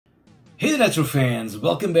Hey Retro fans,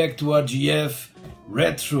 welcome back to RGF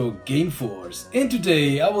Retro Game Force, and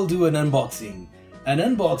today I will do an unboxing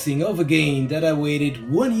of a game that I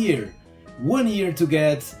waited 1 year to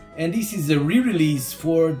get, and this is a re-release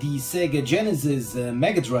for the Sega Genesis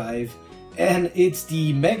Mega Drive, and it's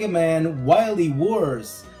the Man Wily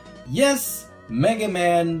Wars. Yes, Mega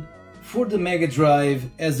Man for the Mega Drive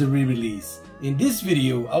as a re-release. In this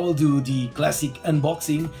video I will do the classic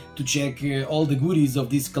unboxing to check all the goodies of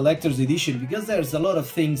this collector's edition, because there's a lot of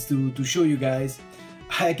things to show you guys.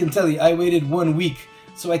 I can tell you, I waited 1 week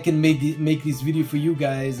so I can make this video for you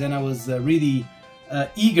guys, and I was really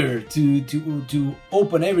eager to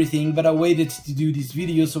open everything, but I waited to do this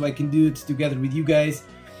video so I can do it together with you guys.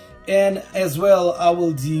 And as well I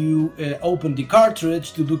will do open the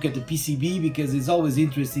cartridge to look at the PCB, because it's always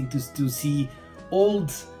interesting to see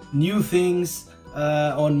old new things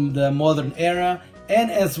on the modern era.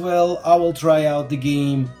 And as well I will try out the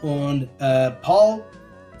game on PAL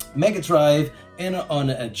Mega Drive and on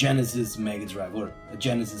a Genesis Mega Drive, or a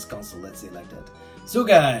Genesis console, let's say like that. So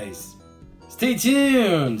guys, stay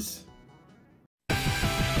tuned!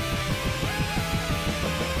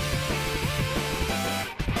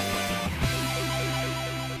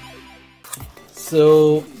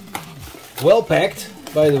 So, well packed,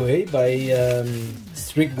 by the way, by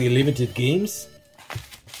Strictly Limited Games,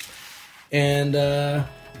 and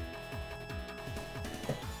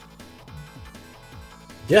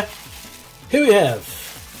yeah, here we have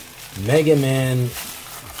Mega Man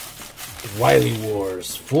Wily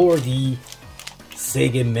Wars for the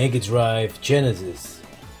Sega Mega Drive Genesis.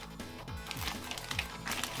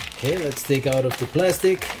 Okay, let's take out of the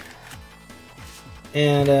plastic,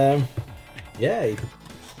 and yeah, it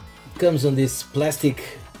comes on this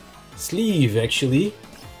plastic sleeve actually,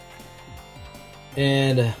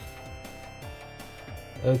 and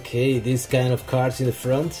okay, this kind of cards in the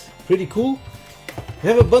front, pretty cool. We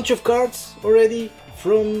have a bunch of cards already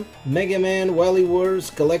from Mega Man Wily Wars,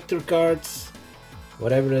 collector cards,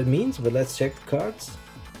 whatever that means, but let's check the cards.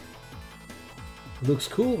 Looks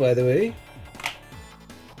cool, by the way.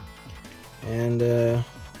 And well,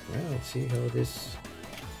 let's see how this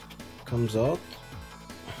comes out.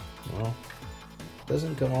 Well,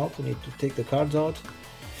 doesn't come out, I need to take the cards out.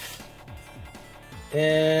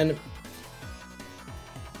 And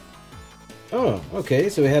oh, okay,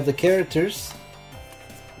 so we have the characters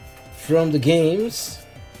from the games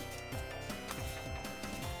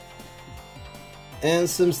and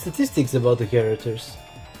some statistics about the characters.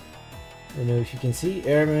 I don't know if you can see: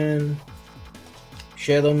 Airman,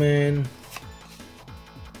 Shadowman,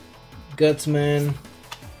 Gutsman.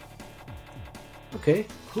 Okay,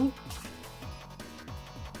 cool.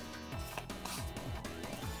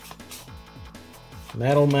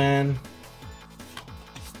 Metal Man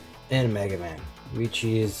and Mega Man, which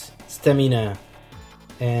is stamina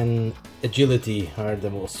and agility are the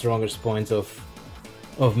most strongest points of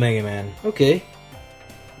Mega Man. Okay,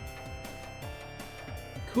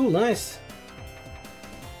 cool, nice.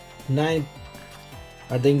 9.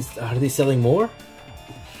 Are they selling more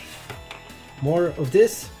of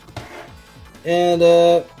this? And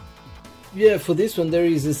yeah, for this one there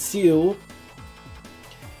is a seal.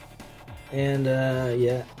 And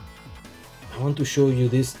yeah, I want to show you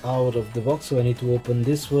this out of the box, so I need to open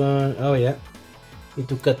this one. Oh yeah, need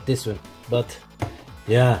to cut this one, but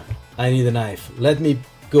yeah, I need a knife. Let me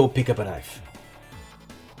go pick up a knife.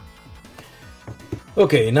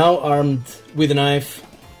 Okay, now armed with a knife,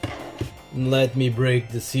 let me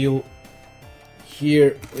break the seal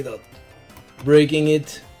here without breaking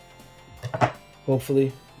it,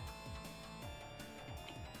 hopefully.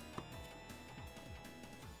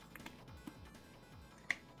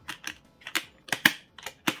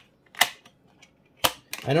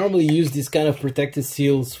 I normally use this kind of protective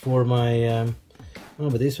seals for my oh,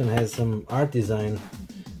 but this one has some art design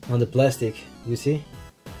on the plastic, you see?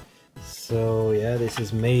 So yeah, this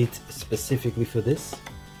is made specifically for this.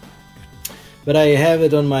 But I have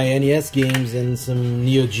it on my NES games and some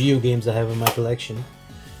Neo Geo games I have in my collection.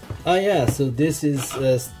 Oh yeah, so this is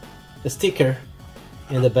a sticker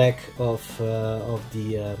in the back of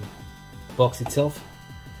the box itself,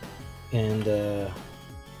 and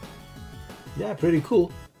yeah, pretty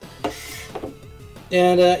cool.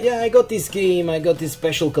 And yeah, I got this game, I got this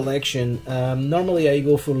special collection. Normally I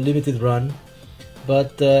go for limited run,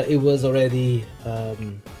 but it was already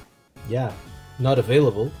yeah, not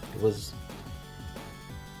available. It was,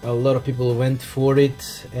 a lot of people went for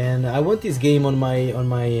it, and I want this game on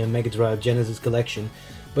my Mega Drive Genesis collection,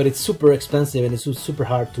 but it's super expensive and it's super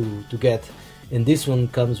hard to get, and this one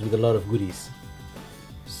comes with a lot of goodies.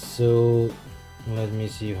 So let me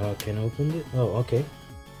see how I can open it. Oh, okay.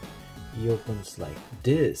 he opens like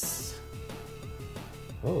this.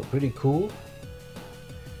 Oh, pretty cool.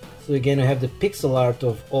 So again, I have the pixel art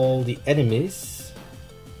of all the enemies,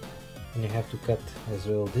 and you have to cut as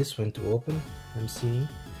well this one to open. I'm seeing,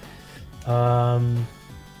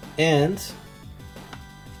 and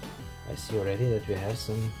I see already that we have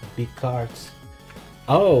some big cards.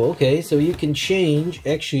 Oh, okay, so you can change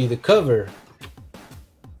actually the cover.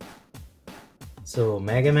 So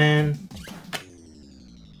Mega Man,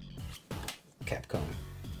 Capcom.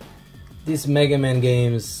 These Mega Man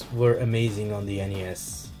games were amazing on the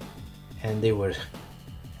NES, and they were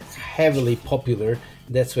heavily popular.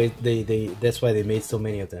 That's why they made so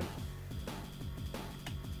many of them.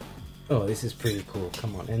 Oh, this is pretty cool.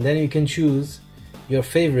 Come on. And then you can choose your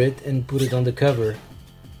favorite and put it on the cover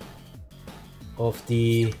of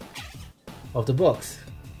the box.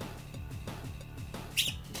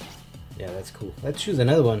 Yeah, that's cool. Let's choose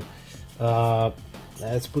another one.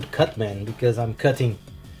 Let's put Cutman because I'm cutting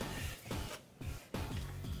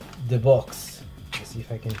the box. Let's see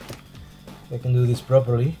if I can do this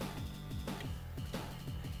properly.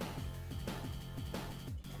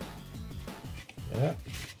 Yeah,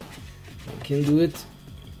 I can do it.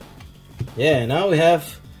 Yeah, now we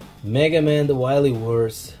have Mega Man The Wily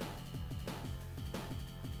Wars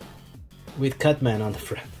with Cutman on the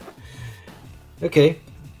front. Okay,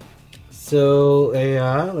 so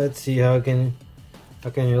yeah, let's see how can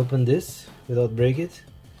you open this without break it.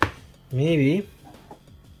 Maybe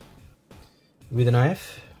with a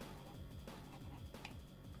knife.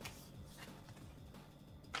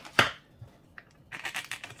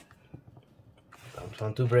 Don't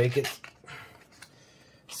want to break it.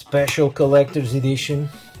 Special collector's edition.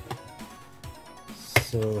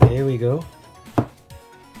 So here we go.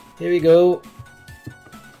 Here we go.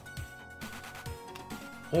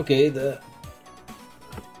 Okay, the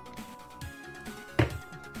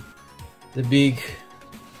big.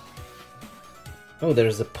 Oh,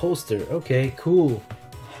 there's a poster. Okay, cool.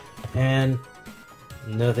 And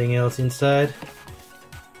nothing else inside.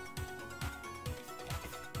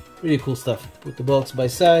 Really cool stuff. Put the box by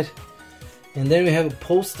side, and then we have a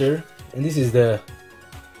poster, and this is the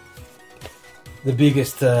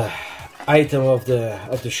biggest item of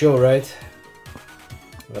the show, right?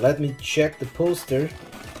 Well, let me check the poster.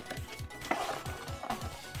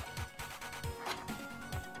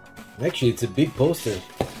 Actually, it's a big poster.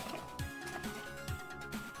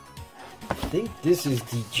 I think this is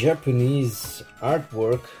the Japanese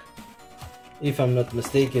artwork, if I'm not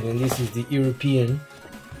mistaken, and this is the European.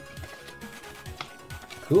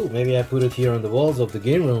 Cool. Maybe I put it here on the walls of the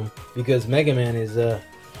game room because Mega Man is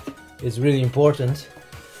really important.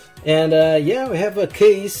 And yeah, we have a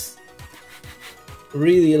case,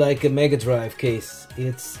 really like a MegaDrive case.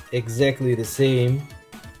 It's exactly the same,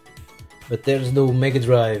 but there's no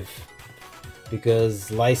MegaDrive because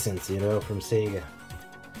license, you know, from Sega.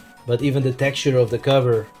 But even the texture of the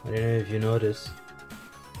cover, I don't know if you notice,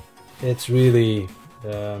 it's really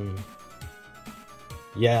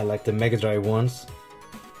yeah, like the MegaDrive ones.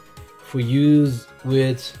 For use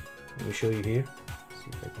with, let me show you here. See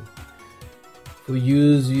if I can. For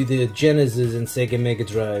use with the Genesis and Sega Mega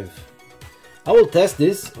Drive. I will test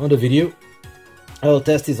this on the video. I will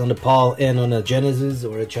test this on the PAL and on a Genesis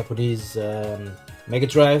or a Japanese Mega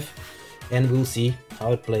Drive, and we'll see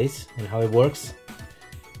how it plays and how it works.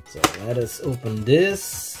 So let us open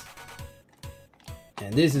this,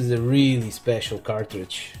 and this is a really special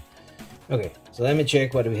cartridge. Okay, so let me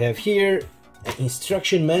check what we have here. An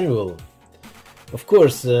instruction manual. Of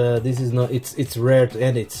course, this is not. It's rare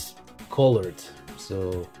and it's colored,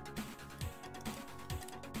 so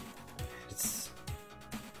it's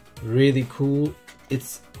really cool.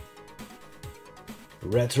 It's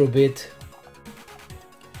retro bit.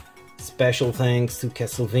 Special thanks to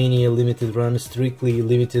Castlevania Limited Run, strictly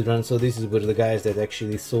limited run. So this is where the guys that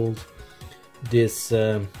actually sold this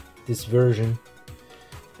this version,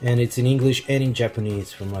 and it's in English and in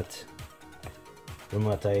Japanese from what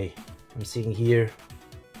I'm seeing here.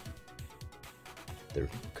 The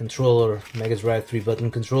controller, MegaDrive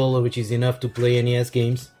 3-button controller, which is enough to play NES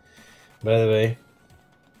games, by the way.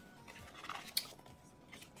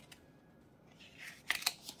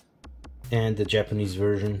 And the Japanese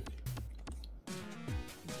version.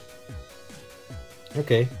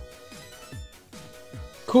 Okay.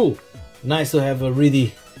 Cool. Nice to have a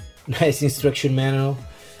really nice instruction manual.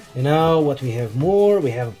 And now what we have more,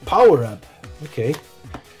 we have a power-up. Okay.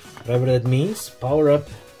 Whatever that means, power-up.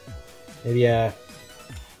 Maybe yeah,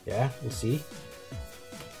 we'll see.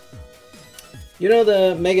 You know,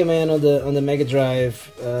 the Mega Man on the Mega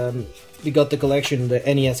Drive, we got the collection, the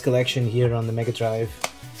NES collection here on the Mega Drive.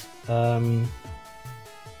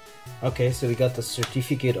 Okay, so we got the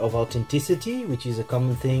certificate of authenticity, which is a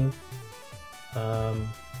common thing. And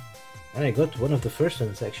I got one of the first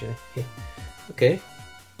ones actually. Okay.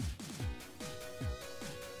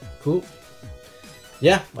 Cool.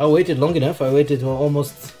 Yeah, I waited long enough. I waited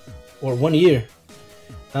almost 1 year.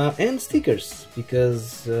 And stickers,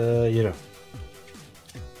 because you know,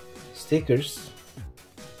 stickers.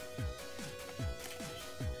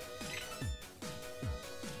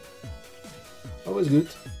 Always good.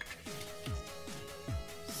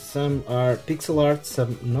 Some are pixel art,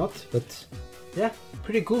 some not, but yeah,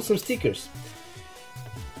 pretty cool, some stickers.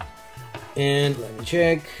 And let me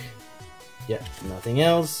check. Yeah, nothing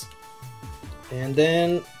else. And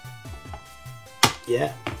then,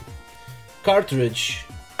 yeah, cartridge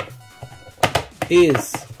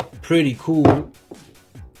is pretty cool.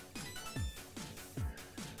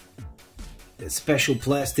 It's special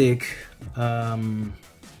plastic.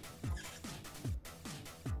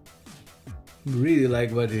 Really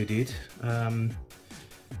like what they did. It's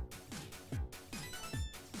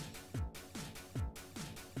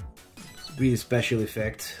a really special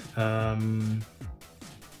effect. And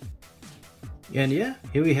yeah,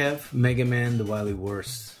 here we have Man The Wily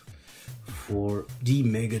Wars for the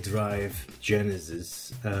MegaDrive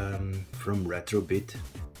Genesis from RetroBit.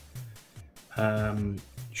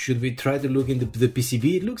 Should we try to look into the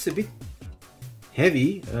PCB? It looks a bit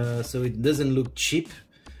heavy, so it doesn't look cheap.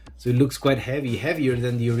 So it looks quite heavy, heavier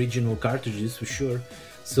than the original cartridges for sure.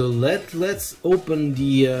 So let's open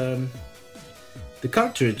the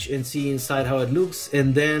cartridge and see inside how it looks,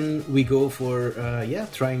 and then we go for yeah,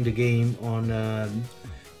 trying the game on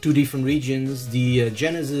 2 different regions, the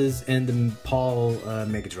Genesis and the PAL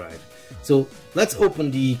MegaDrive. So let's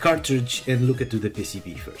open the cartridge and look into the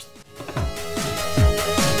PCB first.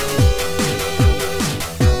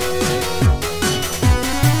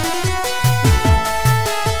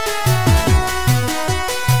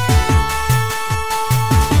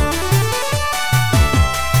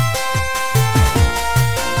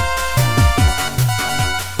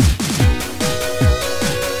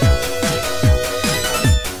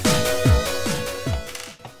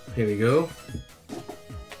 Here we go.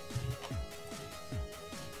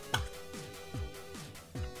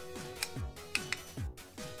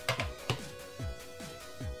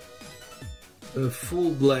 A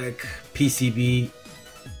full black PCB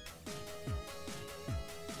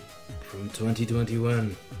from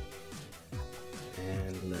 2021.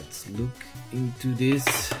 And let's look into this.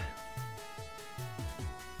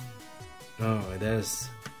 Oh,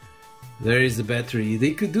 there is the battery.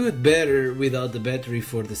 They could do it better without the battery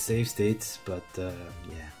for the save states, but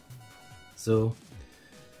yeah. So,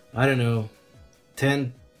 I don't know,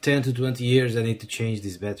 10 to 20 years I need to change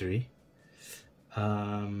this battery.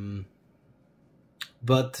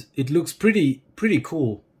 But it looks pretty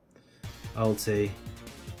cool, I would say.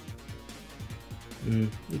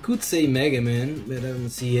 You could say Mega Man, but I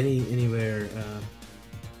don't see anywhere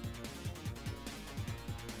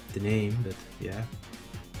the name, but yeah.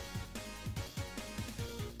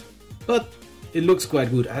 But it looks quite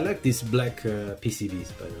good. I like these black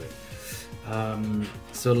PCBs, by the way.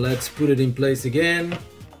 So let's put it in place again.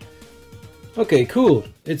 Okay, cool.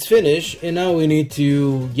 It's finished, and now we need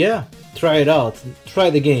to, yeah, try it out. Try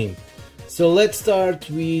the game. So let's start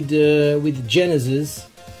with Genesis,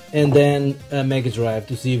 and then MegaDrive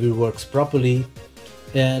to see if it works properly.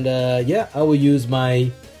 And yeah, I will use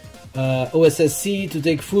my OSSC to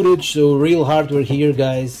take footage. So real hardware here,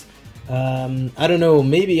 guys. I don't know,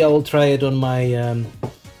 maybe I will try it on my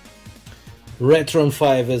Retron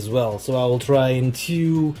 5 as well. So I will try in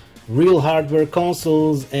 2 real hardware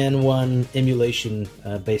consoles and 1 emulation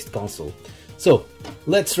based console. So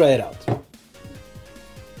let's try it out.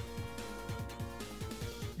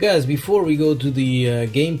 Guys, before we go to the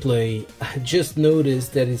gameplay, I just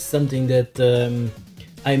noticed that it's something that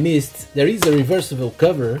I missed. There is a reversible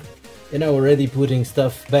cover, and I'm already putting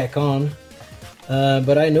stuff back on.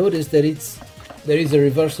 But I noticed that there is a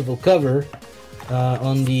reversible cover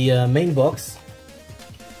on the main box.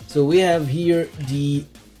 So we have here the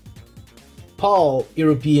PAL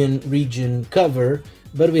European region cover,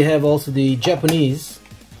 but we have also the Japanese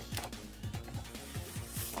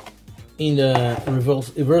in the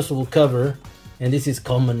reversible cover, and this is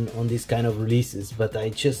common on these kind of releases, but I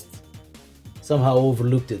just somehow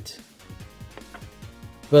overlooked it.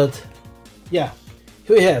 But yeah.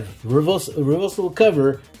 Here we have reversible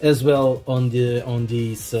cover as well on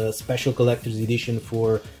this special collector's edition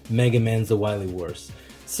for Man The Wily Wars.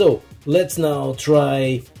 So let's now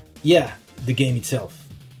try, yeah, the game itself.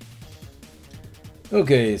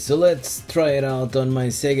 Okay, so let's try it out on my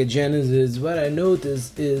Sega Genesis. What I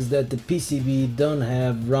noticed is that the PCB don't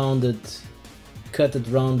have rounded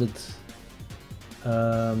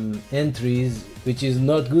entries, which is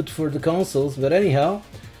not good for the consoles, but anyhow,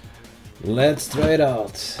 let's try it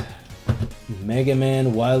out.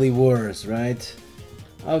 Man Wily Wars, right?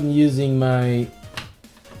 I'm using my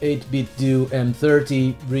 8-bit do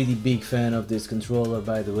M30, really big fan of this controller,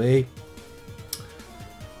 by the way.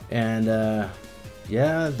 And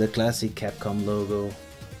yeah, the classic Capcom logo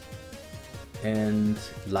and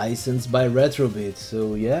licensed by Retrobit,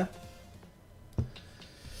 so yeah.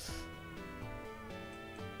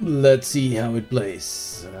 Let's see how it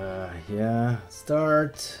plays. Yeah,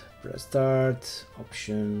 start, press start,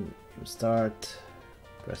 option, start,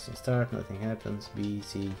 pressing start, nothing happens, B,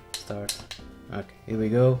 C, start. Okay, here we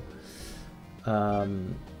go.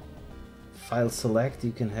 File select,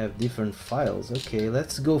 you can have different files. Okay,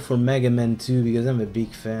 let's go for Mega Man 2 because I'm a big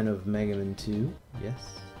fan of Mega Man 2.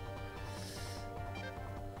 Yes.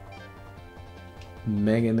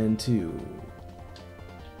 Mega Man 2.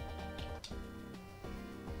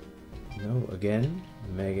 No, again.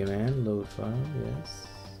 Mega Man, load file, yes.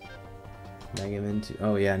 Mega Man 2.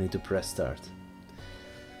 Oh yeah, I need to press start.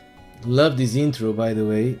 Love this intro, by the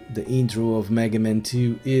way. The intro of Mega Man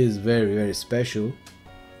 2 is very, very special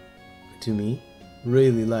to me.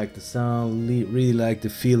 Really like the sound, really like the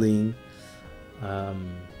feeling,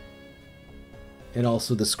 and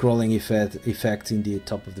also the scrolling effect in the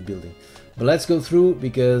top of the building. But let's go through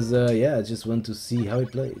because yeah, I just want to see how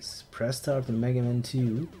it plays. Press start on Mega Man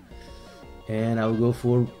 2 and I'll go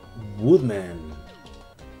for Woodman.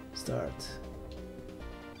 Start.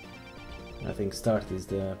 I think start is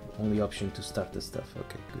the only option to start the stuff.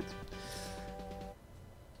 Okay, good.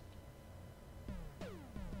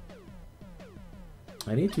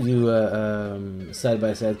 I need to do a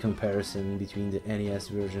side-by-side comparison between the NES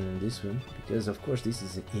version and this one, because of course this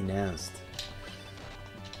is enhanced.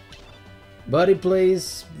 But it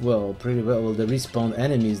plays, well, pretty well. Well, the respawn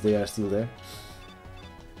enemies, they are still there.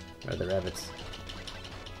 Are the rabbits.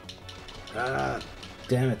 Ah,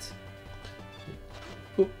 damn it.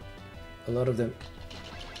 Oop, a lot of them.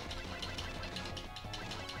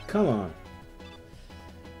 Come on.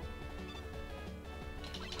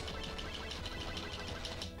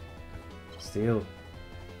 Still.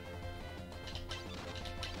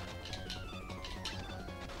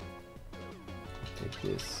 Take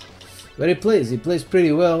this. But it plays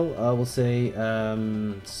pretty well, I will say.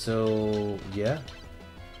 So yeah.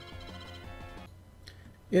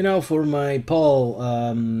 You know, for my PAL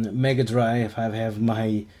MegaDrive, I have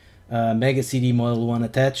my Mega CD Model 1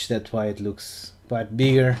 attached. That's why it looks quite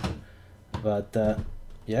bigger. But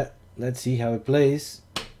yeah, let's see how it plays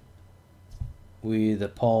with the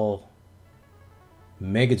PAL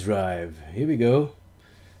MegaDrive. Here we go.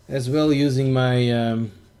 As well, using my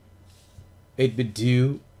 8-bit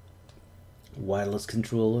do wireless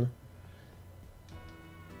controller,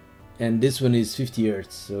 and this one is 50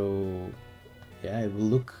 Hz, so yeah, it will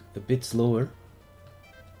look a bit slower.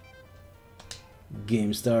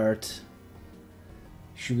 Game start.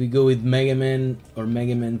 Should we go with Mega Man or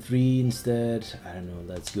Mega Man 3 instead? I don't know,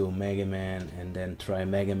 let's go Mega Man and then try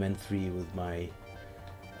Mega Man 3 with my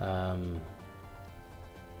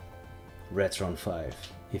Retron 5,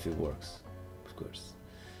 if it works, of course.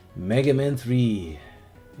 Mega Man 3, here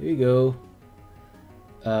we go.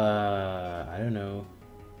 I don't know.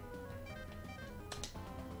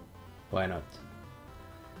 Why not?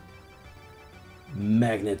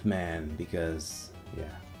 Magnet Man, because,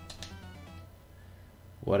 yeah.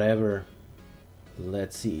 Whatever.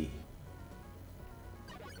 Let's see.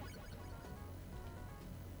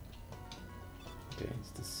 Okay,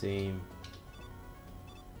 it's the same.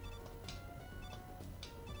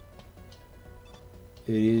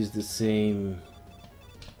 It is the same.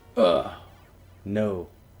 No,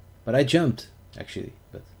 but I jumped actually.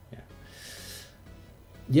 But yeah,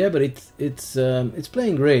 yeah. But it's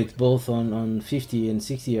playing great both on 50 and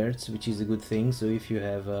 60 Hz, which is a good thing. So if you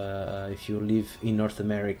have if you live in North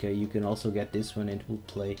America, you can also get this one. It will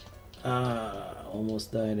play.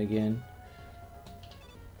 Almost died again.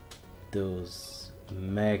 Those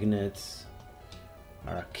magnets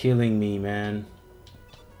are killing me, man.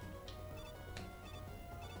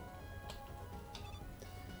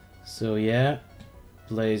 So yeah,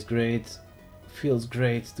 plays great, feels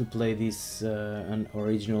great to play this on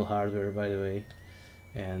original hardware, by the way,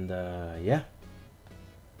 and yeah.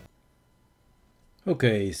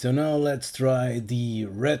 Okay, so now let's try the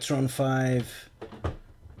Retron 5.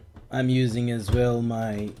 I'm using as well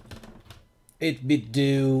my 8-bit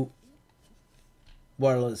do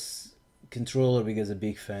wireless controller because I'm a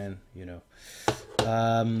big fan, you know.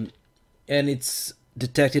 and it's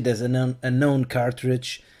detected as an unknown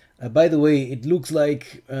cartridge. By the way, it looks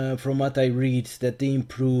like, from what I read, that they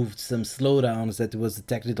improved some slowdowns that was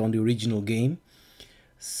detected on the original game.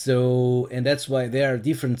 So, and that's why there are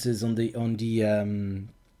differences on the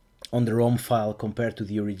ROM file compared to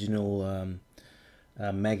the original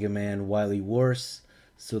Mega Man Wily Wars.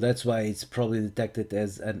 So that's why it's probably detected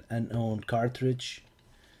as an unknown cartridge.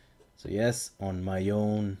 So yes, on my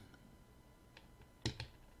own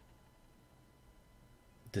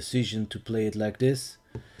decision to play it like this.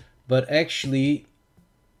 But actually,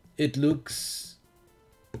 it looks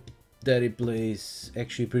that it plays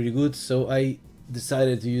actually pretty good. So I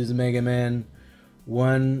decided to use the Mega Man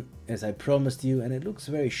 1 as I promised you, and it looks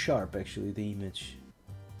very sharp actually, the image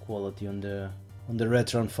quality on the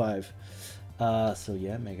Retron 5. So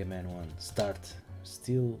yeah, Mega Man 1 start.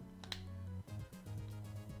 Still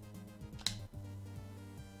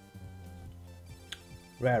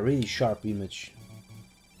really sharp image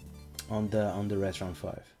on the Retron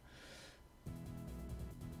 5.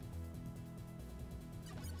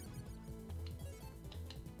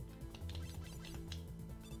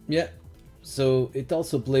 Yeah, so it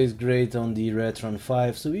also plays great on the Retron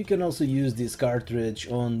 5, so you can also use this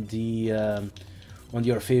cartridge on the on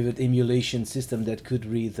your favorite emulation system that could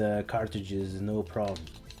read cartridges, no problem.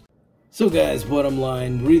 So guys, bottom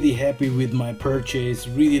line, really happy with my purchase,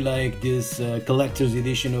 really like this collector's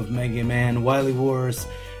edition of Mega Man Wily Wars,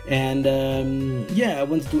 and yeah, I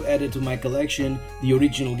wanted to add it to my collection. The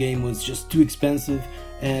original game was just too expensive,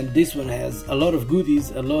 and this one has a lot of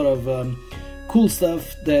goodies, a lot of cool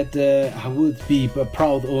stuff that I would be a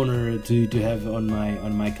proud owner to have on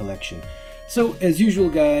my collection. So as usual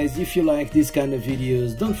guys, if you like these kind of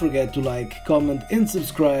videos, don't forget to like, comment and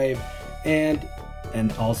subscribe, and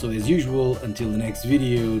also as usual, until the next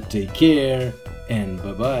video, take care and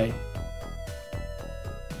bye bye.